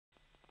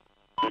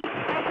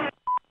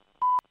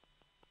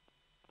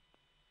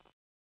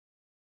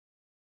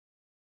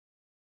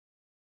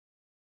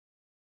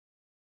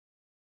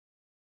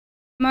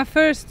My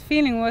first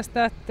feeling was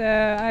that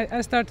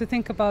I started to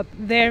think about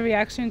their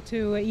reaction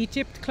to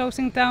Egypt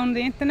closing down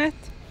the internet,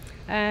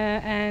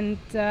 and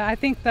I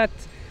think that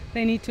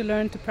they need to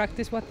learn to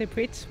practice what they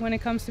preach when it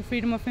comes to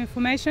freedom of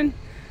information,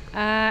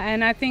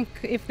 and I think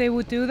if they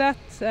would do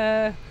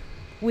that,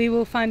 we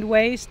will find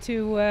ways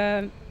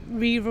to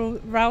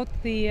reroute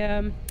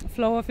the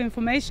flow of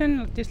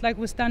information, just like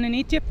was done in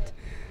Egypt.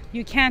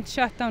 You can't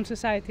shut down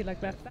society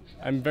like that.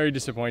 I'm very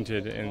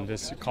disappointed in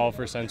this call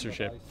for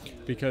censorship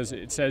because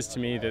it says to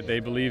me that they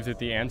believe that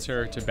the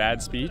answer to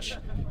bad speech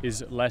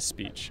is less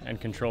speech and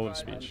control of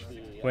speech.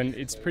 When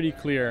it's pretty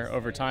clear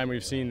over time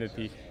we've seen that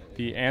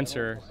the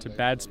answer to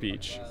bad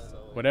speech,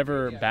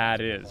 whatever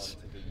bad is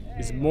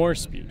more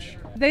speech.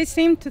 They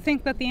seem to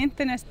think that the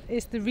internet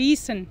is the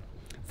reason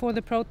for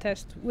the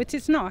protest, which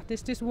it's not.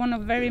 It's just one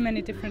of very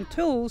many different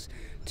tools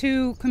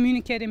to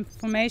communicate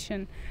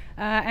information.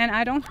 And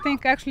I don't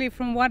think, actually,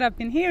 from what I've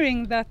been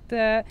hearing,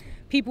 that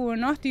people were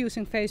not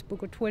using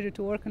Facebook or Twitter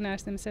to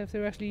organize themselves. They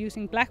were actually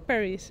using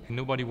Blackberries.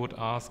 Nobody would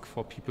ask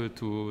for people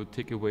to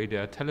take away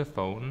their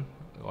telephone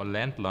or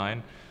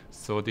landline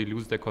so they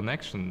lose their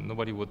connection.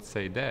 Nobody would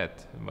say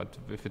that. But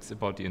if it's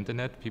about the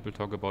internet, people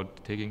talk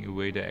about taking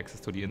away their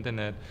access to the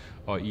internet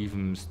or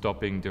even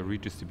stopping the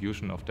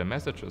redistribution of their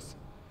messages.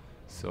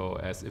 So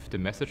as if the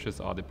messages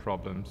are the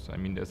problems. I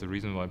mean, there's a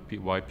reason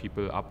why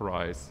people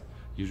uprise.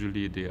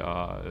 Usually they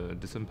are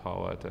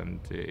disempowered and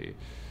they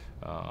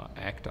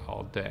act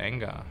out their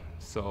anger.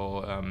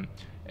 So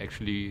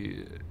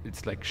actually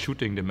it's like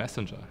shooting the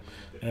messenger.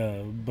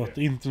 But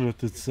the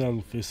internet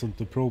itself isn't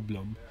the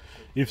problem.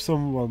 If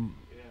someone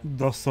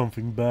does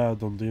something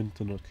bad on the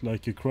internet,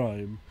 like a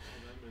crime,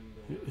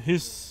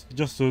 he's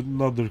just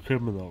another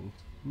criminal,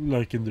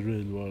 like in the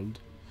real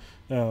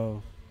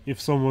world. If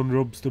someone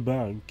robs the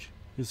bank,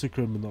 he's a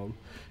criminal.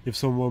 If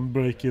someone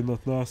breaks in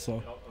at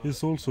NASA,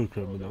 he's also a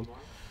criminal.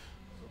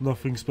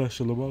 Nothing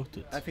special about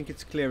it. I think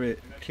it's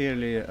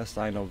clearly a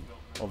sign of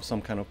some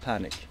kind of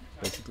panic,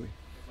 basically.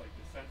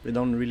 They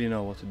don't really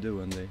know what to do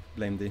and they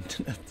blame the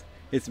internet.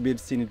 We've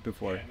seen it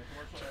before.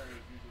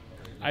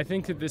 I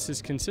think that this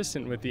is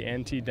consistent with the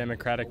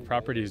anti-democratic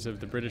properties of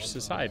the British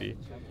society,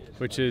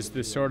 which is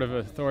this sort of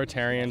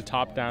authoritarian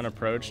top-down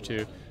approach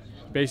to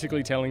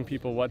basically telling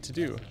people what to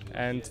do.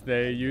 And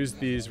they use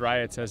these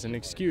riots as an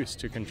excuse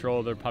to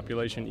control their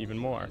population even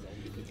more.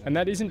 And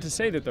that isn't to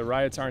say that the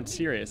riots aren't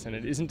serious, and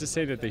it isn't to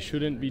say that they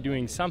shouldn't be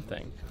doing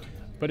something.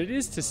 But it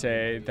is to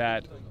say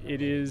that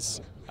it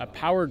is a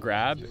power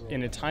grab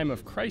in a time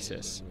of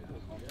crisis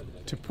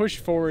to push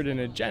forward an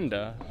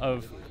agenda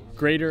of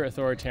greater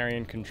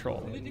authoritarian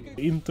control.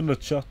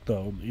 Internet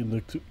shutdown in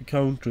a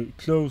country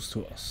close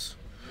to us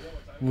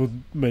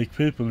would make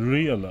people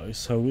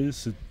realize how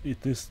easy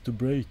it is to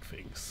break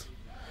things.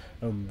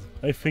 And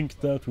I think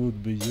that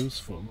would be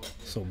useful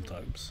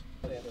sometimes.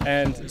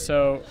 And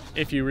so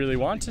if you really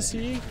want to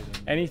see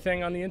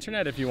anything on the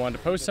internet, if you want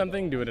to post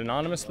something, do it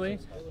anonymously,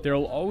 there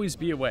will always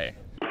be a way.